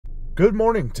Good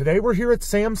morning. Today we're here at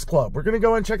Sam's Club. We're going to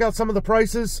go and check out some of the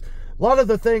prices. A lot of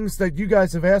the things that you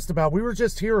guys have asked about. We were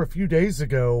just here a few days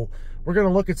ago. We're going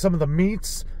to look at some of the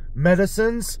meats,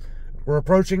 medicines. We're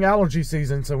approaching allergy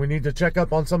season, so we need to check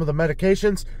up on some of the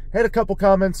medications. Had a couple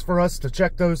comments for us to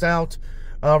check those out.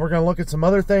 We're going to look at some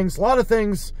other things. A lot of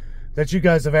things that you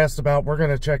guys have asked about, we're going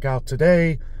to check out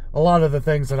today. A lot of the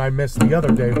things that I missed the other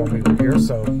day when we were here,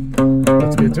 so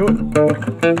let's get to it.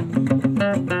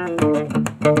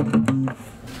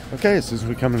 Okay, as soon as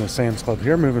we come into Sam's Club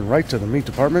here, moving right to the meat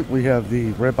department, we have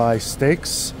the ribeye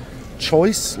steaks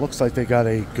choice. Looks like they got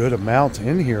a good amount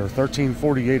in here,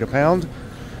 $13.48 a pound.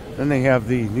 Then they have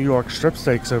the New York strip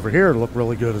steaks over here, look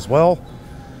really good as well,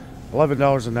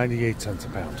 $11.98 a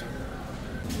pound.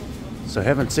 So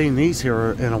haven't seen these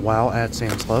here in a while at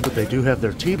Sam's Club, but they do have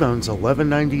their T-bones,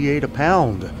 $11.98 a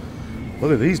pound.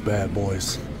 Look at these bad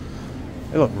boys.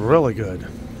 They look really good.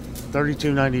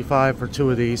 $32.95 for two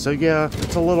of these. So yeah,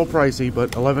 it's a little pricey,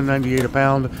 but $11.98 a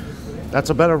pound.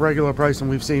 That's a better regular price than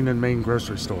we've seen in main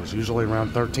grocery stores. Usually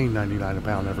around $13.99 a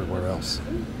pound everywhere else.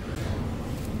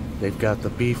 They've got the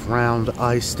beef round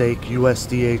eye steak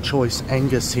USDA choice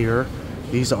Angus here.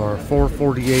 These are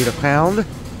 $4.48 a pound.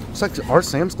 Looks like our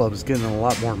Sam's Club is getting a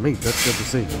lot more meat. That's good to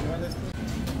see.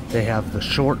 They have the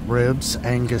short ribs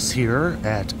Angus here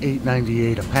at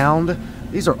 $8.98 a pound.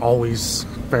 These are always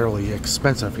fairly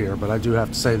expensive here, but I do have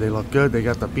to say they look good. They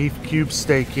got the beef cube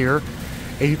steak here,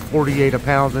 $8.48 a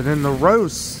pound. And then the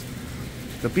roast,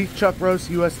 the beef chuck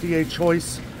roast USDA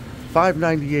choice,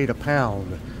 $5.98 a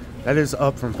pound. That is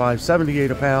up from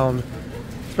 $5.78 a pound.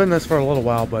 It's been this for a little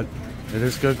while, but it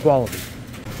is good quality.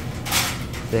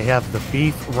 They have the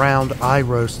beef round eye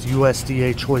roast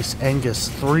USDA choice Angus,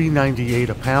 $3.98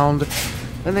 a pound.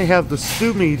 Then they have the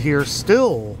stew meat here,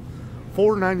 still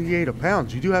 $4.98 a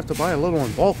pound. You do have to buy a little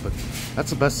in bulk, but that's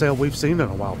the best sale we've seen in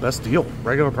a while. Best deal,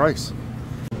 regular price.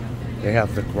 They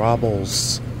have the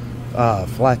Grobbles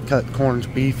flat cut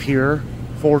corned beef here,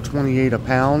 $4.28 a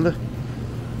pound.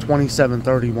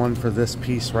 $27.31 for this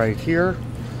piece right here.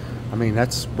 I mean,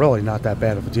 that's really not that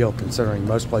bad of a deal considering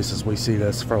most places we see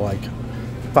this for like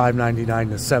 $5.99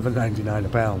 to $7.99 a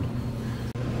pound.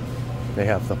 They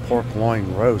have the pork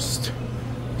loin roast,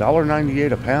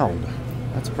 $1.98 a pound.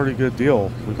 That's a pretty good deal.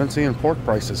 We've been seeing pork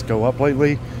prices go up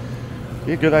lately.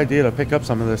 Be a good idea to pick up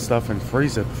some of this stuff and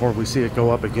freeze it before we see it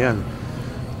go up again.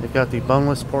 They've got the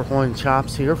boneless pork loin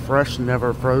chops here, fresh,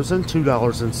 never frozen,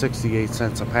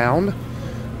 $2.68 a pound.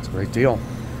 It's a great deal.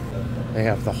 They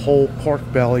have the whole pork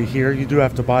belly here. You do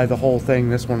have to buy the whole thing.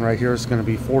 This one right here is going to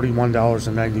be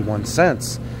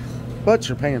 $41.91. But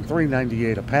you're paying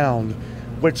 $3.98 a pound,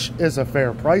 which is a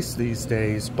fair price these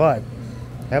days. But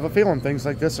I have a feeling things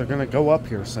like this are going to go up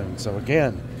here soon. So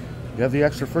again, you have the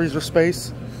extra freezer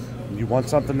space, you want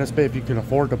something this big, if you can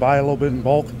afford to buy a little bit in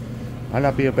bulk, might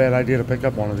not be a bad idea to pick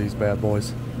up one of these bad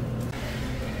boys.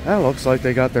 That looks like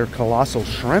they got their colossal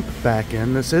shrimp back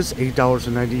in. This is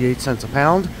 $8.98 a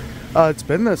pound. It's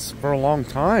been this for a long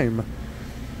time.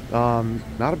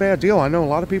 Not a bad deal. I know a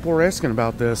lot of people were asking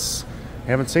about this.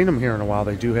 Haven't seen them here in a while.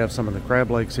 They do have some of the crab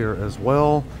legs here as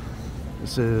well.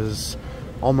 This is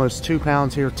almost 2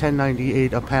 pounds here,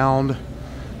 $10.98 a pound.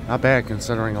 Not bad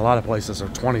considering a lot of places are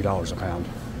 $20 a pound.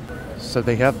 So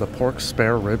they have the pork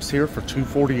spare ribs here for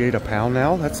 $2.48 a pound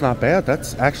now. That's not bad.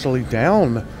 That's actually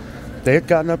down. They had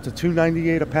gotten up to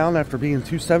 $2.98 a pound after being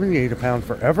 $2.78 a pound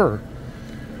forever.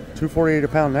 $2.48 a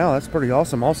pound now. That's pretty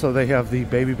awesome. Also, they have the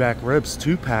baby back ribs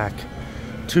 2-pack,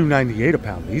 $2.98 a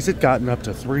pound. These had gotten up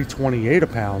to $3.28 a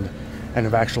pound and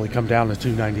have actually come down to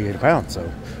 $2.98 a pound.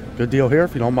 So, good deal here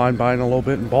if you don't mind buying a little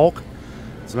bit in bulk.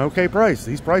 It's an okay price.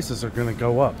 These prices are going to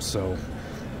go up, so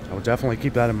I would definitely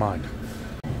keep that in mind.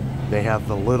 They have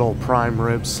the little prime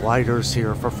rib sliders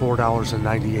here for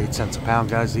 $4.98 a pound,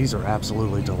 guys. These are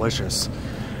absolutely delicious.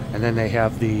 And then they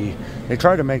have they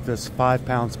try to make this 5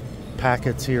 pounds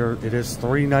packets here. It is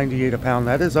 $3.98 a pound.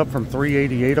 That is up from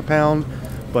 $3.88 a pound,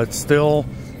 but still,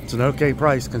 it's an okay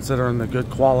price considering the good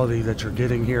quality that you're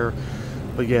getting here.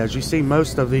 But yeah, as you see,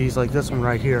 most of these, like this one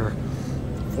right here,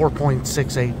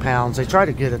 4.68 pounds. They try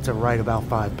to get it to right about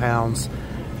 5 pounds.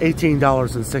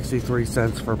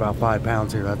 $18.63 for about 5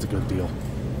 pounds here. That's a good deal.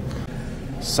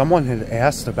 Someone had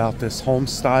asked about this home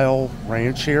style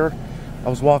ranch here. I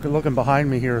was looking behind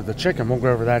me here, the chicken. We'll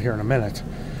go over that here in a minute.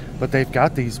 But they've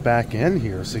got these back in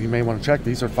here, so you may want to check.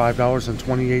 These are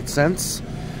 $5.28.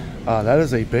 That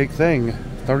is a big thing.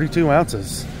 32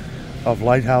 ounces of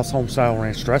Lighthouse home style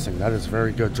ranch dressing. That is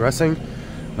very good dressing.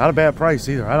 Not a bad price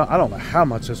either. I don't know how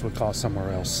much this would cost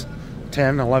somewhere else.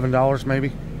 $10, $11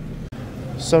 maybe.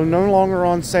 So no longer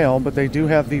on sale, but they do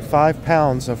have the 5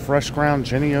 pounds of fresh ground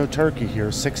Jennie-O turkey here,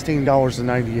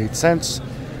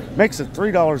 $16.98. Makes it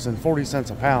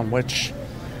 $3.40 a pound, which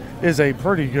is a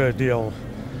pretty good deal.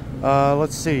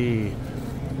 Let's see,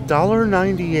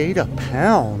 $1.98 a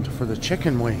pound for the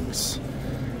chicken wings.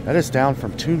 That is down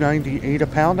from $2.98 a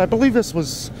pound. I believe this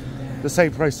was the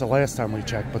same price the last time we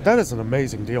checked, but that is an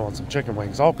amazing deal on some chicken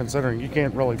wings, all considering you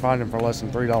can't really find them for less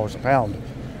than $3 a pound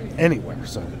anywhere.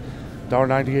 So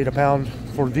 $1.98 a pound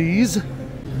for these.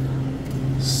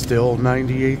 Still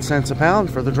 98 cents a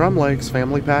pound for the drum legs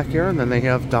family pack here, and then they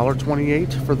have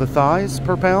 $1.28 for the thighs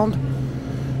per pound.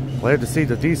 Glad to see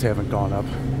that these haven't gone up,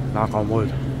 knock on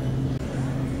wood.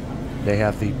 They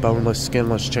have the boneless,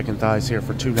 skinless chicken thighs here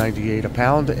for $2.98 a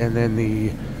pound, and then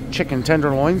the chicken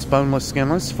tenderloins, boneless,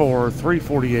 skinless, for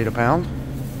 $3.48 a pound.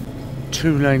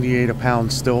 $2.98 a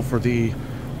pound still for the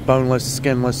boneless,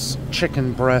 skinless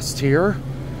chicken breast here.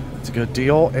 It's a good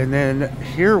deal. And then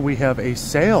here we have a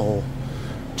sale,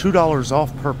 $2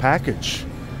 off per package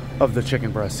of the chicken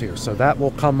breast here. So that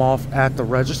will come off at the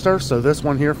register. So this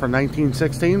one here for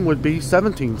 $19.16 would be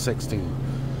 $17.16.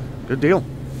 Good deal.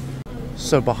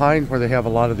 So behind where they have a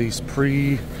lot of these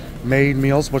pre-made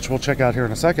meals, which we'll check out here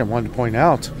in a second, wanted to point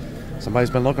out, somebody's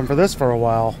been looking for this for a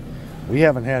while. We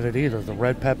haven't had it either. The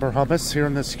red pepper hummus here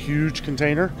in this huge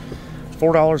container,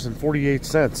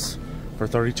 $4.48 for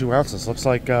 32 ounces. Looks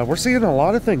like we're seeing a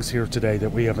lot of things here today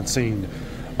that we haven't seen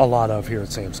a lot of here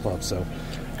at Sam's Club. So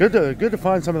good to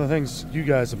find some of the things you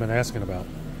guys have been asking about.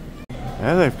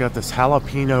 And they've got this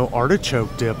jalapeno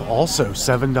artichoke dip, also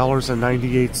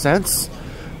 $7.98.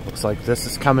 Looks like this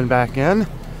is coming back in.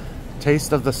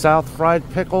 Taste of the South fried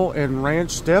pickle and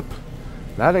ranch dip.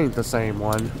 That ain't the same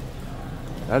one.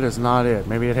 That is not it.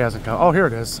 Maybe it hasn't come. Oh, here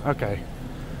it is. Okay.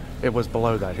 It was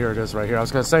below that. Here it is right here. I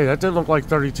was going to say, that did look like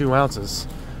 32 ounces.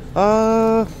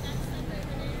 I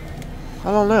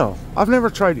don't know. I've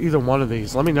never tried either one of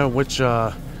these. Let me know which.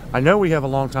 I know we have a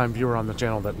longtime viewer on the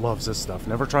channel that loves this stuff.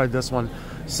 Never tried this one.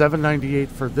 $7.98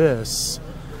 for this.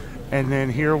 And then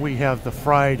here we have the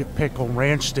fried pickle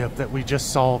ranch dip that we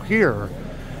just saw here.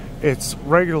 It's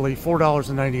regularly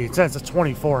 $4.98. It's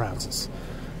 24 ounces.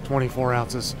 24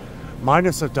 ounces.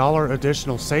 Minus $1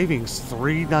 additional savings,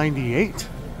 $3.98.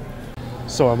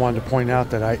 So I wanted to point out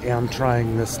that I am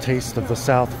trying this taste of the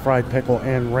South fried pickle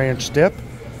and ranch dip.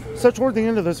 So toward the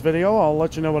end of this video, I'll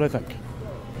let you know what I think.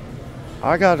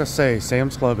 I gotta say,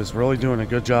 Sam's Club is really doing a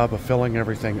good job of filling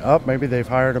everything up. Maybe they've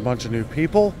hired a bunch of new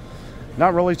people.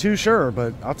 Not really too sure,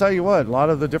 but I'll tell you what, a lot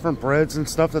of the different breads and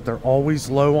stuff that they're always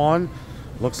low on,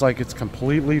 looks like it's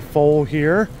completely full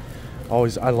here.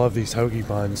 I love these hoagie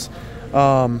buns.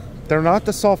 They're not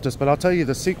the softest, but I'll tell you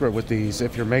the secret with these.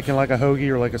 If you're making like a hoagie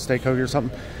or like a steak hoagie or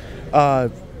something,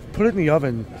 put it in the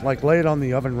oven, like lay it on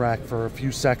the oven rack for a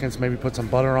few seconds, maybe put some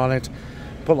butter on it,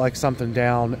 put like something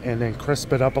down, and then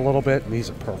crisp it up a little bit, and these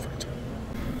are perfect.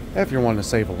 If you're wanting to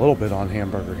save a little bit on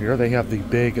hamburger here, they have the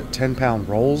big 10-pound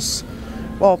rolls.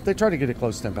 Well, they try to get it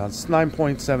close to 10 pounds. It's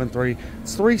 9.73.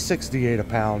 It's $3.68 a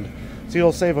pound. So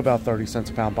you'll save about 30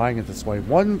 cents a pound buying it this way.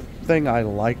 One thing I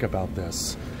like about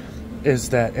this is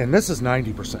that, and this is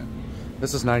 90%.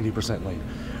 This is 90% lean.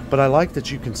 But I like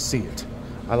that you can see it.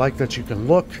 I like that you can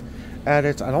look at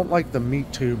it. I don't like the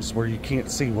meat tubes where you can't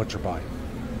see what you're buying.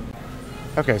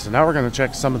 Okay, so now we're going to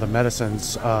check some of the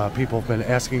medicines people have been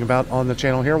asking about on the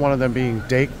channel here. One of them being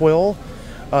Dayquil.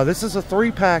 This is a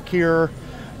 3-pack here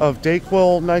of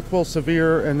Dayquil, NyQuil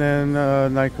Severe, and then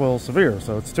NyQuil Severe.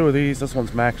 So it's 2 of these. This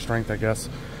one's max strength, I guess.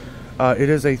 It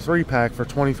is a 3-pack for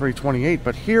 $23.28,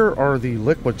 but here are the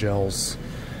liquid gels.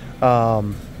 Now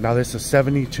this is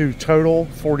 72 total,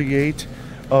 48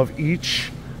 of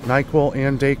each, NyQuil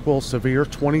and Dayquil Severe,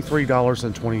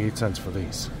 $23.28 for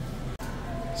these.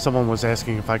 Someone was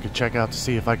asking if I could check out to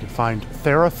see if I could find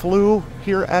Theraflu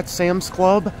here at Sam's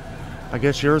Club. I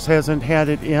guess yours hasn't had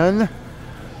it in.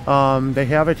 They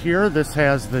have it here. This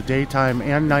has the daytime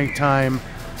and nighttime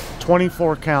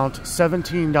 24 count,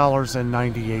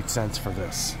 $17.98 for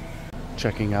this.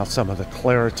 Checking out some of the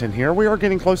Claritin here. We are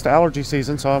getting close to allergy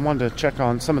season, so I wanted to check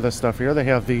on some of this stuff here. They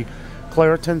have the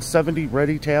Claritin 70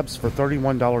 Ready tabs for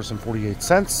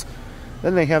 $31.48.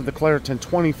 Then they have the Claritin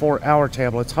 24-hour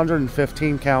tablets,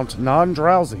 115 count,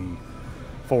 non-drowsy,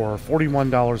 for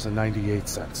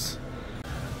 $41.98.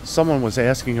 Someone was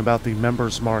asking about the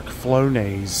Members Mark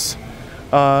Flonase.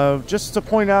 Just to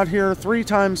point out here, 3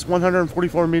 times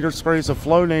 144 meter sprays of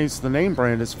Flonase, the name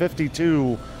brand, is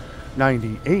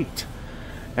 $52.98.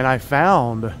 And I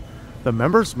found the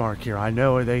Members Mark here. I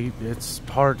know it's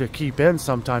hard to keep in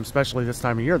sometimes, especially this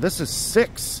time of year. This is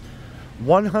 6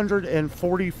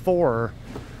 144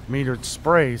 metered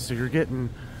sprays, so you're getting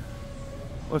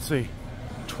let's see,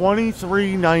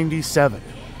 $23.97.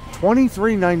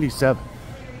 $23.97.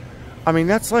 I mean,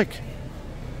 that's like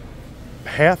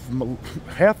half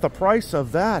the price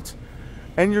of that,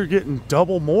 and you're getting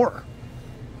double more.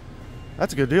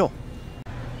 That's a good deal.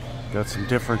 Got some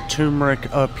different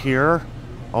turmeric up here.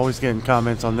 Always getting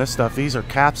comments on this stuff. These are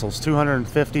capsules,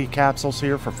 250 capsules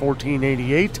here for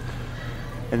 $14.88.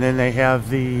 And then they have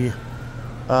the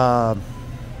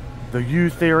U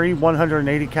Theory,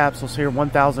 180 capsules here,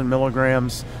 1,000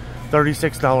 milligrams,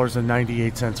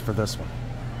 $36.98 for this one.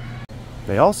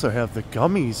 They also have the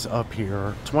gummies up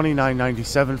here,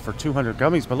 $29.97 for 200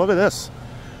 gummies. But look at this,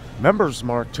 Members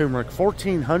Mark turmeric,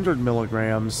 1,400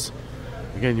 milligrams.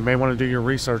 Again, you may want to do your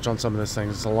research on some of these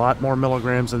things. It's a lot more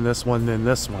milligrams in this one than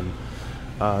this one.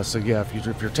 So yeah,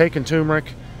 if you're taking turmeric,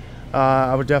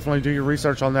 I would definitely do your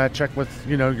research on that. Check with,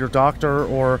 you know, your doctor,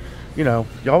 or, you know,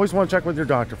 you always want to check with your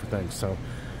doctor for things. So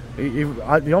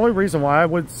the only reason why I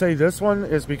would say this one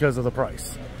is because of the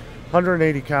price.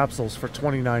 180 capsules for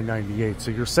 $29.98,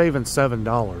 so you're saving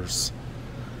 $7.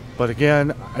 But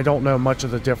again, I don't know much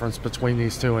of the difference between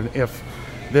these two, and if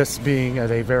this being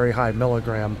at a very high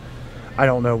milligram, I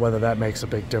don't know whether that makes a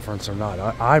big difference or not.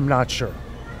 I'm not sure.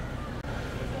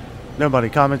 Nobody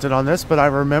commented on this, but I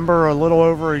remember a little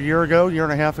over a year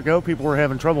and a half ago, people were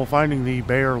having trouble finding the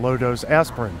Bayer low-dose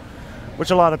aspirin, which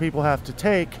a lot of people have to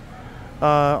take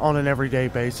on an everyday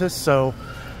basis. So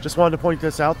just wanted to point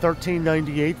this out,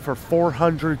 $13.98 for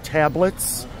 400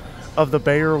 tablets of the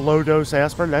Bayer low-dose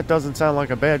aspirin. That doesn't sound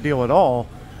like a bad deal at all.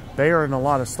 Bayer in a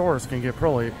lot of stores can get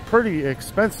pretty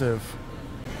expensive.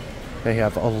 They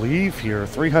have Aleve here,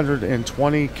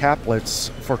 320 caplets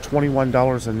for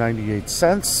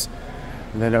 $21.98.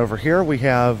 And then over here we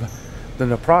have the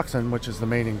naproxen, which is the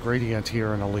main ingredient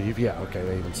here in Aleve. Yeah, okay,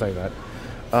 they even say that.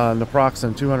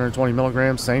 Naproxen, 220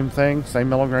 milligrams, same thing, same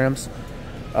milligrams.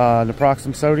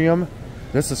 Naproxen sodium,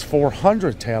 this is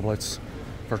 400 tablets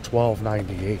for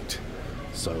 $12.98.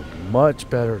 So much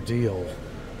better deal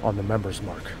on the Members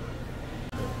Mark.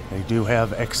 They do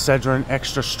have Excedrin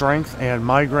Extra Strength and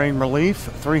Migraine Relief,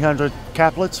 300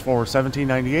 caplets for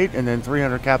 $17.98, and then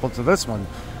 300 caplets of this one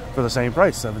for the same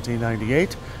price,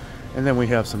 $17.98. And then we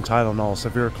have some Tylenol,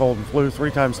 Severe Cold and Flu,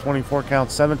 3 times 24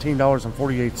 counts,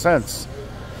 $17.48.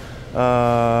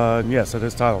 Yes, it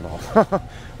is Tylenol.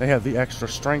 They have the Extra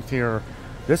Strength here.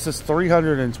 This is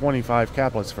 325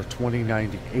 caplets for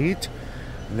 $20.98.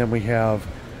 And then we have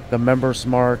the Members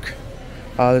Mark.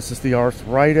 This is the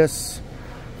arthritis,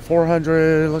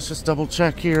 400. Let's just double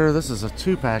check here. This is a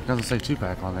 2-pack. Doesn't say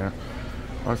 2-pack on there.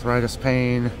 Arthritis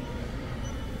pain.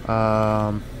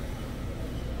 Well,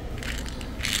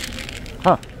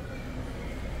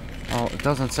 it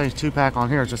doesn't say 2-pack on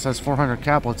here. It just says 400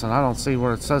 caplets, and I don't see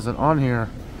where it says it on here.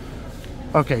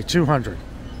 Okay, 200.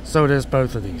 So it is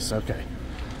both of these. Okay.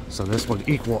 So this would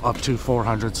equal up to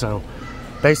 400. So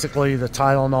basically the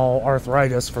Tylenol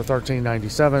arthritis for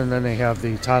 $13.97, and then they have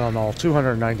the Tylenol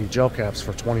 290 gel caps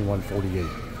for $21.48.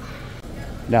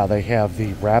 Now they have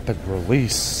the rapid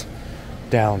release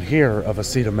down here of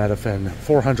acetaminophen,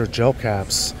 400 gel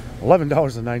caps,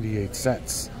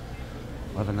 $11.98.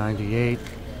 $11.98.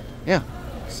 Yeah,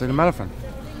 acetaminophen.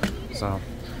 So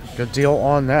good deal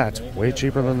on that. Way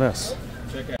cheaper than this.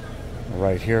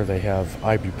 Right here they have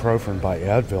ibuprofen by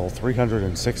Advil,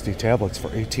 360 tablets for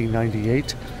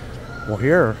 $18.98. Well,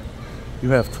 here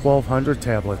you have 1,200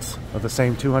 tablets of the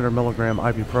same 200 milligram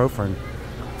ibuprofen,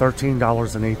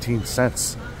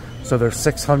 $13.18. So there's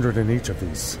 600 in each of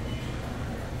these.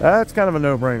 That's kind of a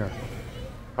no-brainer.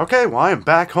 Okay, well, I am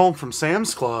back home from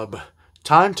Sam's Club.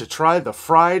 Time to try the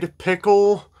fried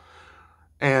pickle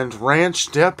and ranch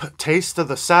dip Taste of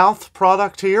the South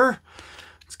product here.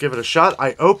 Let's give it a shot.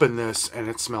 I opened this and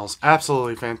it smells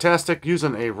absolutely fantastic.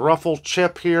 Using a ruffle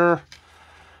chip here.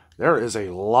 There is a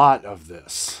lot of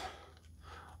this.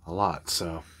 A lot.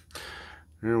 So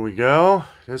here we go.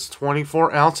 It's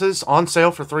 24 ounces on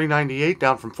sale for $3.98,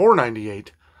 down from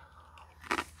 $4.98.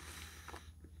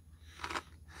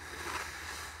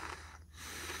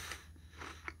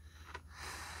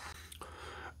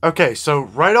 Okay, so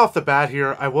right off the bat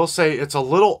here, I will say it's a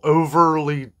little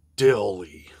overly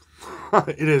dill-y.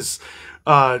 It is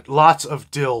lots of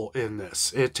dill in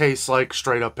this. It tastes like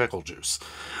straight up pickle juice.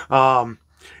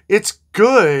 It's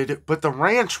good, but the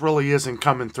ranch really isn't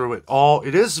coming through at all.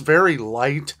 It is very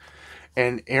light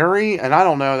and airy, and I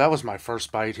don't know, that was my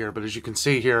first bite here, but as you can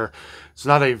see here, it's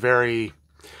not a very,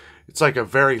 it's like a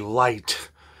very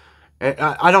light,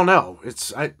 I don't know,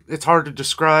 it's hard to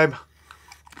describe.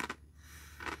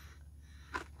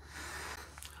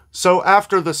 So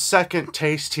after the second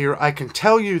taste here, I can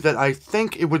tell you that I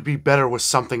think it would be better with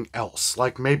something else,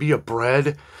 like maybe a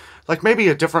bread. like maybe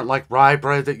a different like rye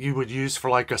bread that you would use for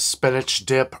like a spinach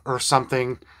dip or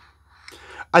something.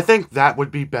 I think that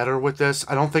would be better with this.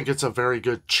 I don't think it's a very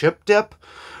good chip dip.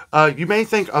 You may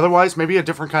think otherwise, maybe a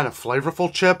different kind of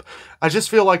flavorful chip. I just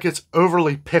feel like it's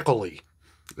overly pickly.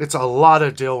 It's a lot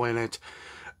of dill in it.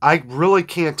 I really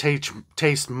can't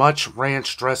taste much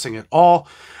ranch dressing at all.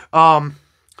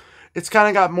 It's kind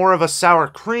of got more of a sour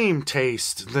cream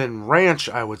taste than ranch,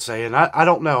 I would say. And I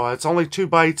don't know. It's only 2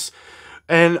 bites.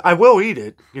 And I will eat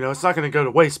it. You know, it's not going to go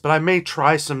to waste. But I may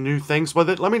try some new things with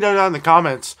it. Let me know down in the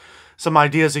comments some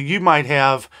ideas that you might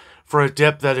have for a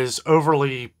dip that is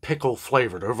overly pickle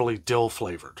flavored, overly dill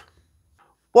flavored.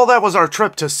 Well, that was our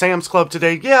trip to Sam's Club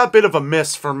today. Yeah, a bit of a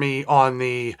miss for me on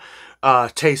the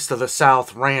Taste of the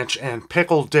South ranch and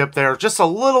pickle dip there. Just a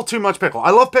little too much pickle.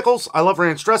 I love pickles. I love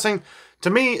ranch dressing. To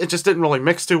me, it just didn't really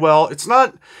mix too well. It's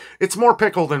more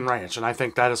pickle than ranch, and I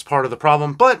think that is part of the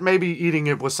problem, but maybe eating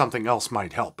it with something else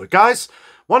might help. But guys,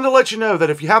 wanted to let you know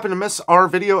that if you happen to miss our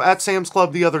video at Sam's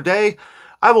Club the other day,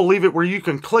 I will leave it where you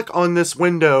can click on this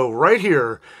window right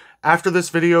here after this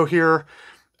video here,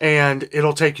 and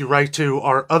it'll take you right to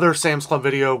our other Sam's Club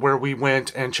video where we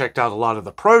went and checked out a lot of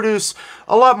the produce,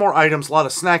 a lot more items, a lot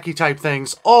of snacky type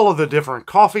things, all of the different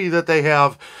coffee that they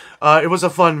have. It was a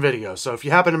fun video, so if you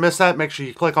happen to miss that, make sure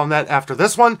you click on that after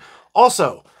this one.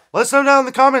 Also, let us know down in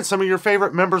the comments some of your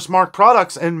favorite Members Mark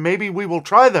products, and maybe we will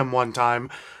try them one time.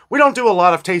 We don't do a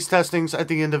lot of taste testings at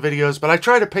the end of videos, but I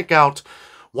try to pick out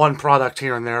one product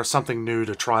here and there, something new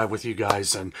to try with you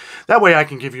guys, and that way I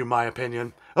can give you my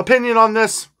opinion. Opinion on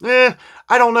this? I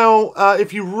don't know.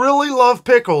 If you really love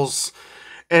pickles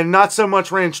and not so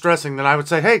much ranch dressing, then I would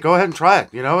say, hey, go ahead and try it.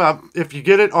 You know, if you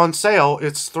get it on sale,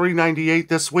 it's $3.98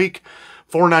 this week.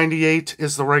 $4.98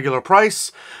 is the regular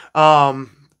price.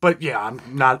 But yeah, I'm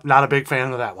not a big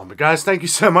fan of that one. But guys, thank you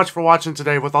so much for watching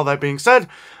today. With all that being said,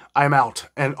 I'm out.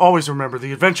 And always remember,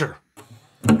 the adventure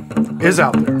is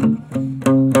out there.